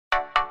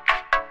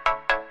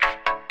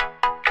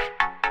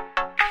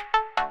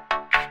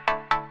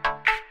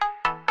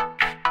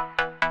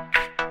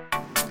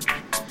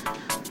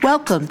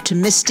Welcome to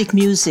Mystic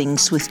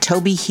Musings with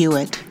Toby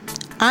Hewitt.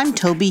 I'm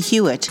Toby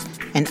Hewitt,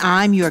 and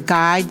I'm your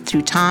guide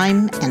through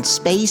time and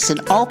space and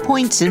all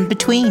points in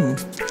between.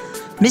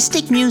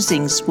 Mystic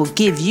Musings will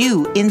give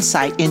you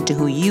insight into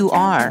who you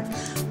are,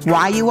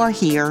 why you are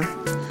here,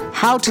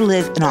 how to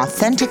live an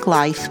authentic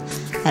life,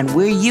 and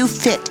where you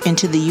fit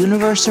into the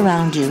universe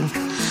around you.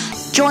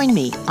 Join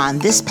me on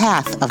this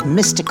path of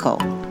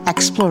mystical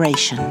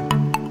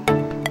exploration.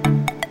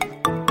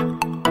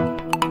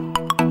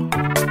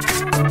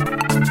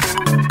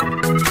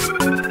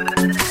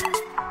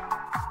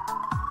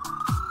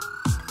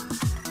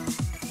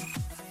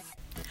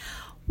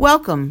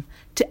 Welcome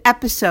to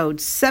episode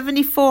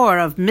 74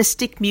 of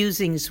Mystic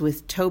Musings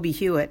with Toby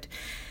Hewitt.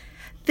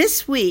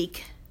 This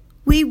week,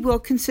 we will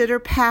consider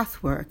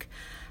pathwork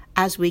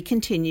as we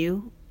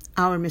continue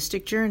our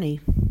mystic journey.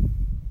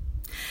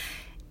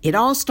 It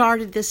all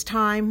started this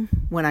time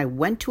when I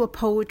went to a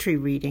poetry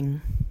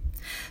reading.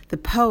 The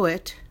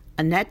poet,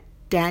 Annette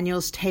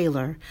Daniels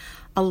Taylor,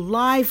 a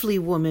lively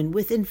woman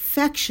with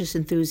infectious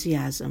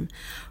enthusiasm,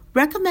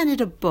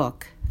 recommended a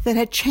book that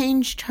had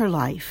changed her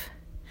life.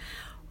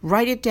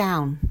 Write It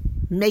Down,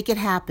 Make It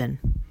Happen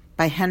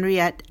by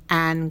Henriette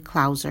Ann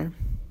Clouser.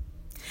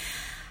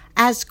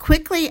 As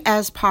quickly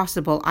as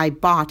possible, I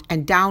bought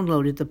and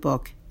downloaded the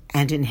book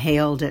and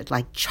inhaled it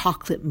like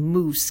chocolate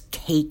mousse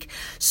cake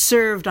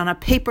served on a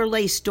paper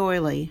lace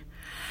doily.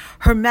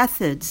 Her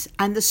methods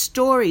and the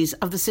stories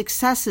of the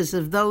successes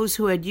of those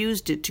who had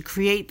used it to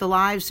create the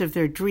lives of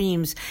their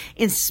dreams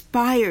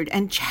inspired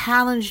and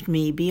challenged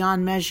me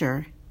beyond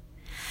measure.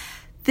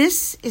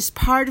 This is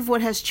part of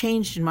what has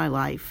changed in my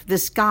life,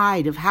 this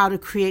guide of how to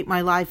create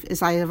my life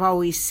as I have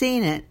always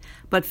seen it,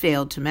 but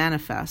failed to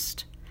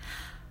manifest.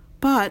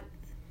 But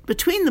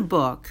between the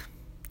book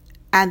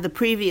and the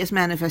previous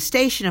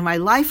manifestation of my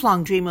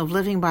lifelong dream of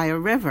living by a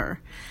river,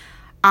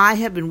 I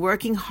have been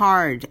working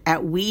hard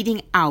at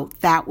weeding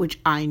out that which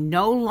I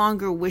no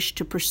longer wish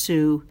to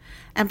pursue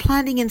and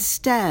planting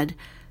instead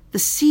the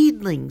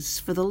seedlings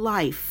for the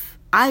life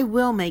I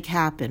will make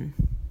happen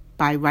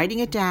by writing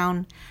it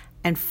down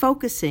and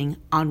focusing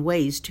on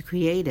ways to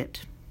create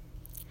it.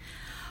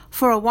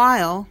 For a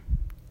while,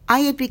 I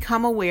had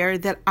become aware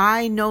that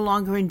I no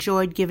longer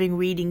enjoyed giving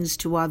readings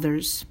to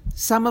others,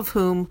 some of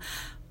whom,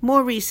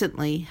 more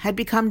recently, had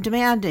become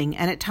demanding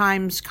and at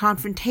times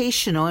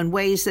confrontational in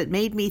ways that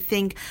made me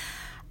think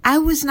I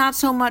was not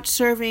so much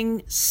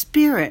serving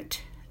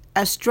spirit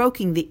as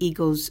stroking the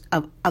egos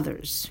of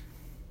others.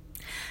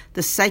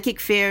 The psychic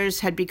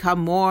fairs had become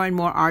more and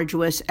more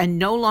arduous and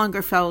no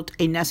longer felt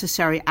a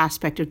necessary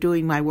aspect of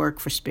doing my work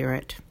for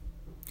spirit.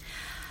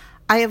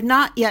 I have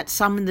not yet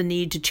summoned the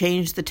need to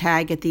change the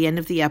tag at the end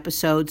of the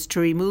episodes to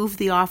remove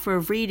the offer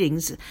of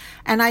readings,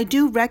 and I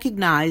do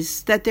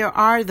recognize that there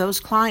are those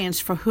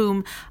clients for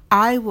whom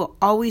I will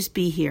always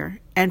be here,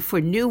 and for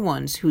new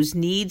ones whose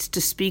needs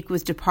to speak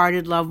with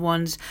departed loved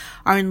ones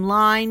are in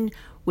line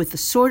with the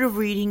sort of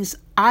readings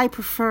I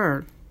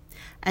prefer,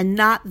 and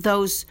not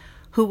those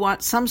who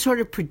want some sort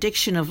of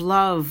prediction of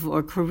love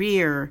or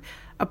career,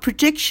 a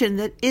prediction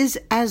that is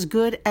as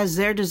good as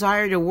their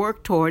desire to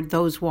work toward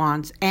those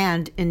wants,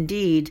 and,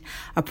 indeed,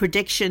 a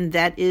prediction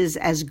that is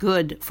as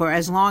good for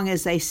as long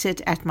as they sit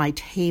at my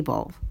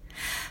table.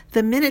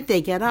 The minute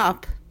they get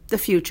up, the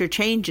future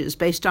changes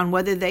based on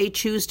whether they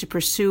choose to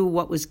pursue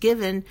what was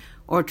given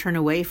or turn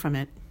away from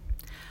it.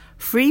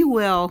 Free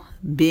will,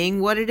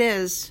 being what it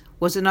is,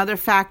 was another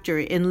factor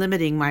in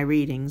limiting my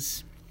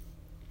readings.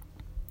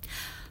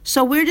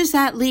 So where does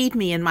that lead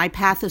me in my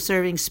path of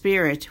serving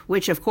spirit,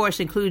 which of course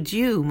includes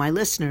you, my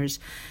listeners,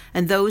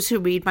 and those who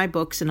read my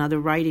books and other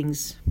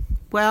writings?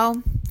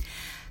 Well,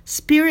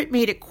 spirit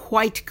made it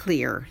quite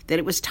clear that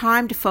it was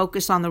time to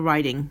focus on the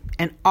writing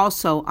and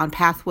also on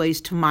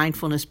pathways to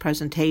mindfulness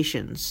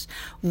presentations,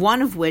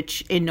 one of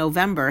which in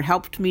November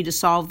helped me to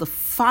solve the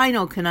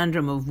final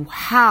conundrum of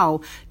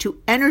how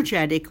to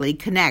energetically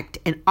connect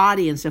an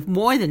audience of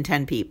more than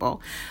 10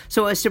 people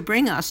so as to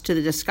bring us to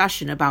the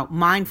discussion about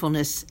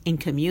mindfulness in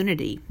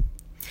community.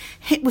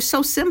 It was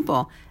so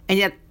simple, and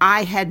yet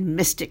I had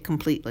missed it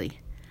completely.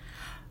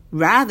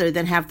 Rather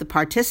than have the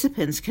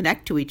participants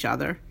connect to each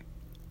other,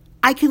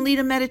 I can lead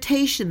a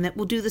meditation that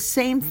will do the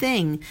same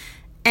thing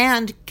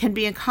and can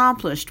be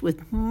accomplished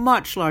with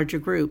much larger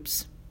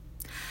groups.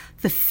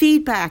 The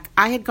feedback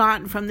I had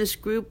gotten from this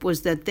group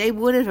was that they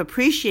would have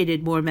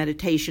appreciated more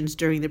meditations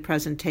during the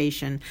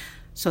presentation,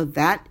 so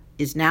that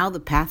is now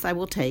the path I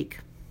will take.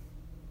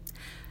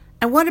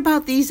 And what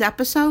about these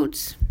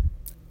episodes?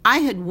 I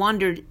had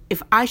wondered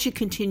if I should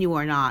continue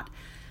or not,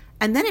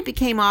 and then it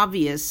became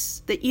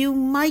obvious that you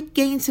might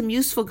gain some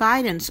useful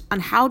guidance on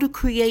how to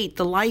create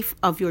the life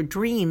of your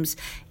dreams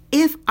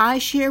if I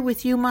share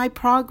with you my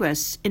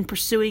progress in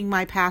pursuing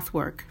my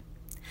pathwork.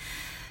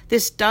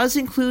 This does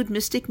include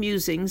mystic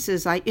musings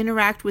as I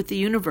interact with the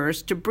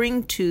universe to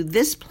bring to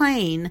this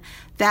plane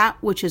that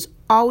which has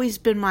always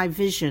been my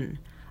vision,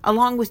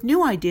 along with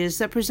new ideas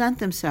that present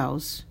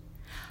themselves.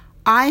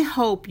 I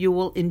hope you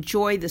will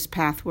enjoy this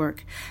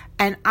pathwork,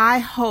 and I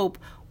hope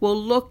will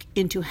look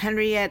into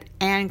Henriette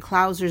Ann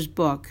Clouser's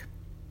book.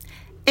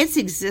 Its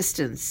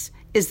existence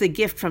is the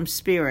gift from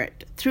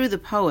Spirit through the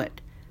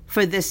poet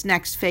for this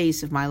next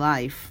phase of my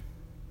life.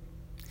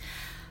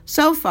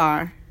 So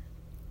far,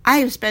 I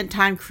have spent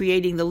time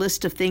creating the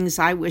list of things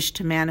I wish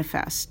to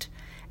manifest,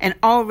 and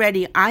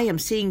already I am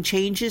seeing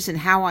changes in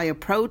how I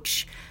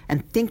approach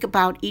and think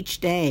about each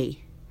day.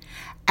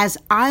 As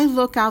I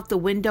look out the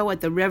window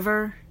at the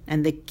river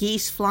and the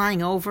geese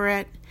flying over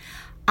it,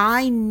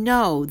 I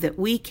know that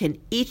we can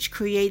each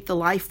create the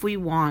life we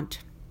want.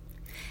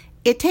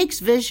 It takes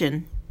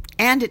vision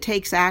and it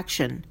takes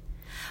action,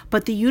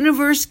 but the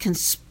universe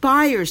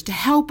conspires to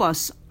help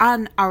us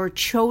on our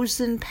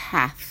chosen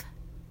path.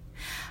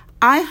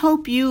 I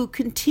hope you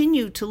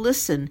continue to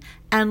listen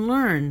and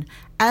learn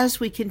as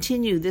we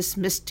continue this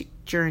mystic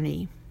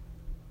journey.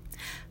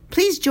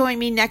 Please join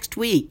me next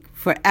week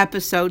for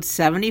episode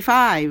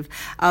 75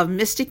 of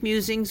Mystic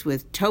Musings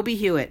with Toby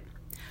Hewitt,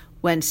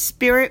 when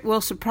Spirit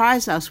will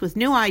surprise us with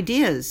new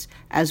ideas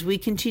as we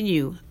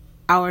continue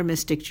our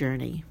mystic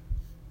journey.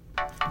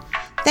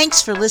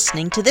 Thanks for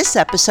listening to this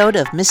episode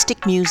of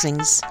Mystic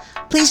Musings.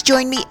 Please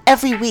join me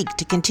every week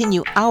to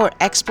continue our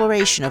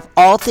exploration of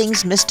all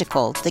things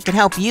mystical that can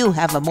help you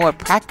have a more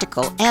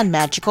practical and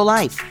magical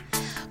life.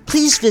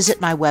 Please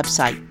visit my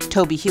website,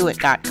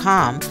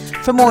 tobyhewitt.com,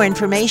 for more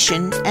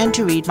information and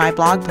to read my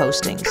blog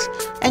postings.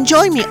 And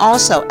join me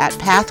also at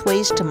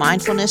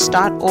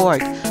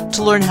pathwaystomindfulness.org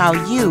to learn how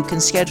you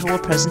can schedule a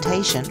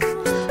presentation.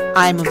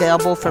 I am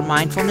available for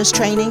mindfulness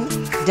training,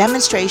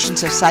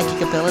 demonstrations of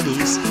psychic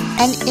abilities,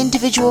 and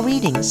individual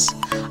readings.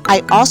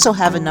 I also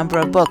have a number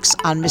of books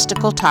on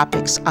mystical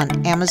topics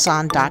on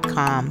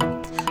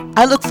Amazon.com.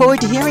 I look forward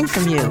to hearing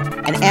from you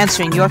and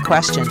answering your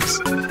questions.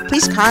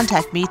 Please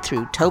contact me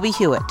through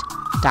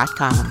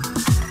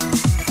tobyhewitt.com.